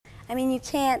I mean, you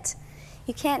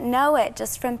can't know it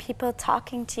just from people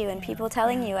talking to you and people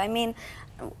telling you. I mean,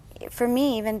 for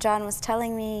me, even John was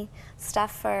telling me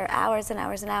stuff for hours and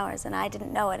hours and hours, and I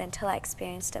didn't know it until I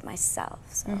experienced it myself.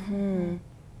 So.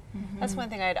 That's one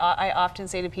thing I often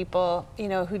say to people, you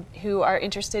know, who are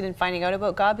interested in finding out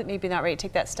about God, but maybe not ready to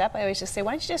take that step. I always just say,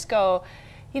 why don't you just go,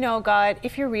 you know, God,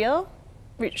 if you're real,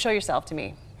 show yourself to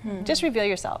me. Just reveal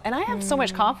yourself. And I have so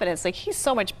much confidence. Like, he's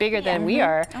so much bigger than we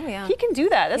are. Oh, yeah. He can do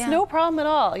that. That's no problem at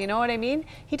all. You know what I mean?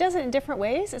 He does it in different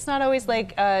ways. It's not always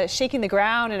like shaking the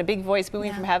ground and a big voice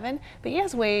booming from heaven, but he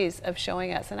has ways of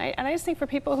showing us. And I just think for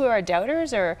people who are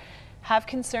doubters or have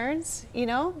concerns, you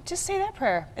know, just say that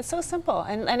prayer. It's so simple.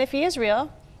 And if he is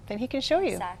real, then he can show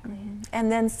you. Exactly.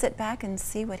 And then sit back and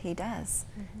see what he does,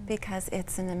 because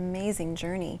it's an amazing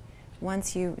journey.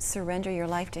 Once you surrender your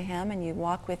life to him and you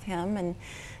walk with him.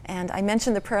 And I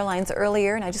mentioned the prayer lines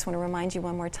earlier, and I just want to remind you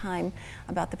one more time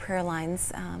about the prayer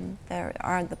lines. There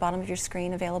are at the bottom of your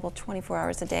screen, available 24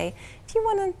 hours a day if you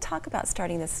want to talk about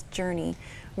starting this journey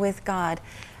with God.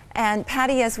 And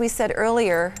Pattie, as we said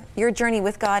earlier, your journey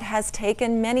with God has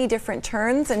taken many different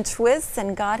turns and twists,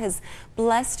 and God has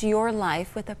blessed your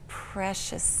life with a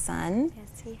precious son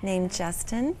named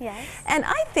Justin. Yes. And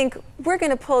I think we're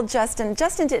going to pull Justin.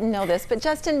 Justin didn't know this, but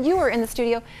Justin, you were in the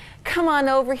studio. Come on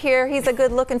over here. He's a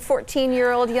good-looking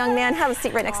 14-year-old young man. Have a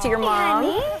seat right next to your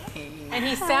mom. And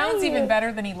he sounds even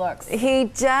better than he looks. He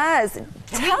does.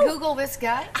 Can we Google this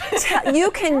guy? You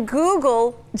can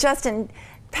Google Justin.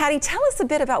 Pattie, tell us a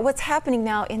bit about what's happening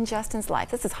now in Justin's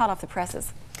life. This is hot off the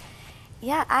presses.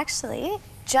 Yeah, actually,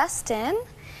 Justin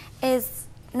is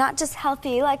not just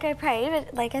healthy like I prayed,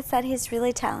 but like I said, he's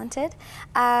really talented.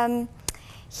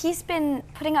 He's been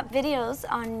putting up videos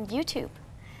on YouTube,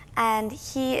 and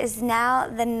he is now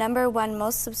the #1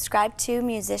 most subscribed to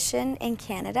musician in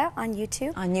Canada on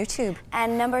YouTube. On YouTube.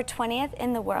 And number 20th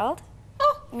in the world.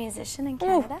 Musician in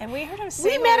Canada. And we heard him sing.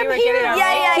 We met him here.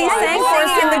 He sang for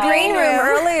us in the green room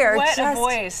earlier. What a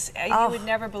voice. You would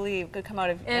never believe could come out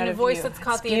of And a voice that's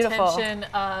caught the attention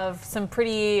of some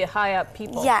pretty high up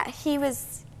people. Yeah, he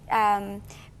was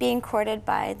being courted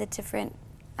by the different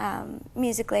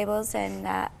music labels, and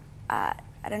I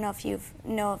don't know if you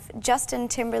know of Justin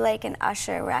Timberlake and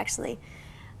Usher were actually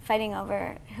fighting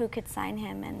over who could sign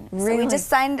him, and so we just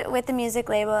signed with the music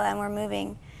label, and we're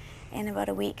moving in about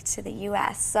a week to the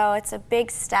US. So it's a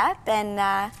big step,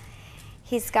 and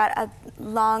he's got a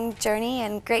long journey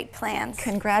and great plans.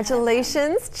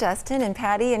 Congratulations, Justin and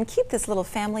Pattie, and keep this little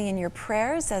family in your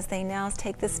prayers as they now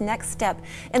take this next step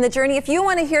in the journey. If you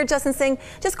want to hear Justin sing,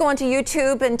 just go onto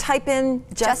YouTube and type in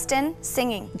Justin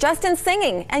singing. Justin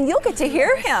singing, and you'll get to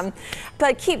hear him.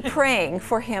 But keep praying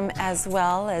for him as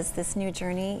well as this new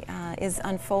journey is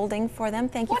unfolding for them.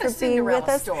 Thank you for being with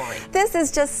us. Story. This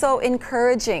is just so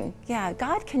encouraging. Yeah,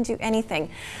 God can do anything.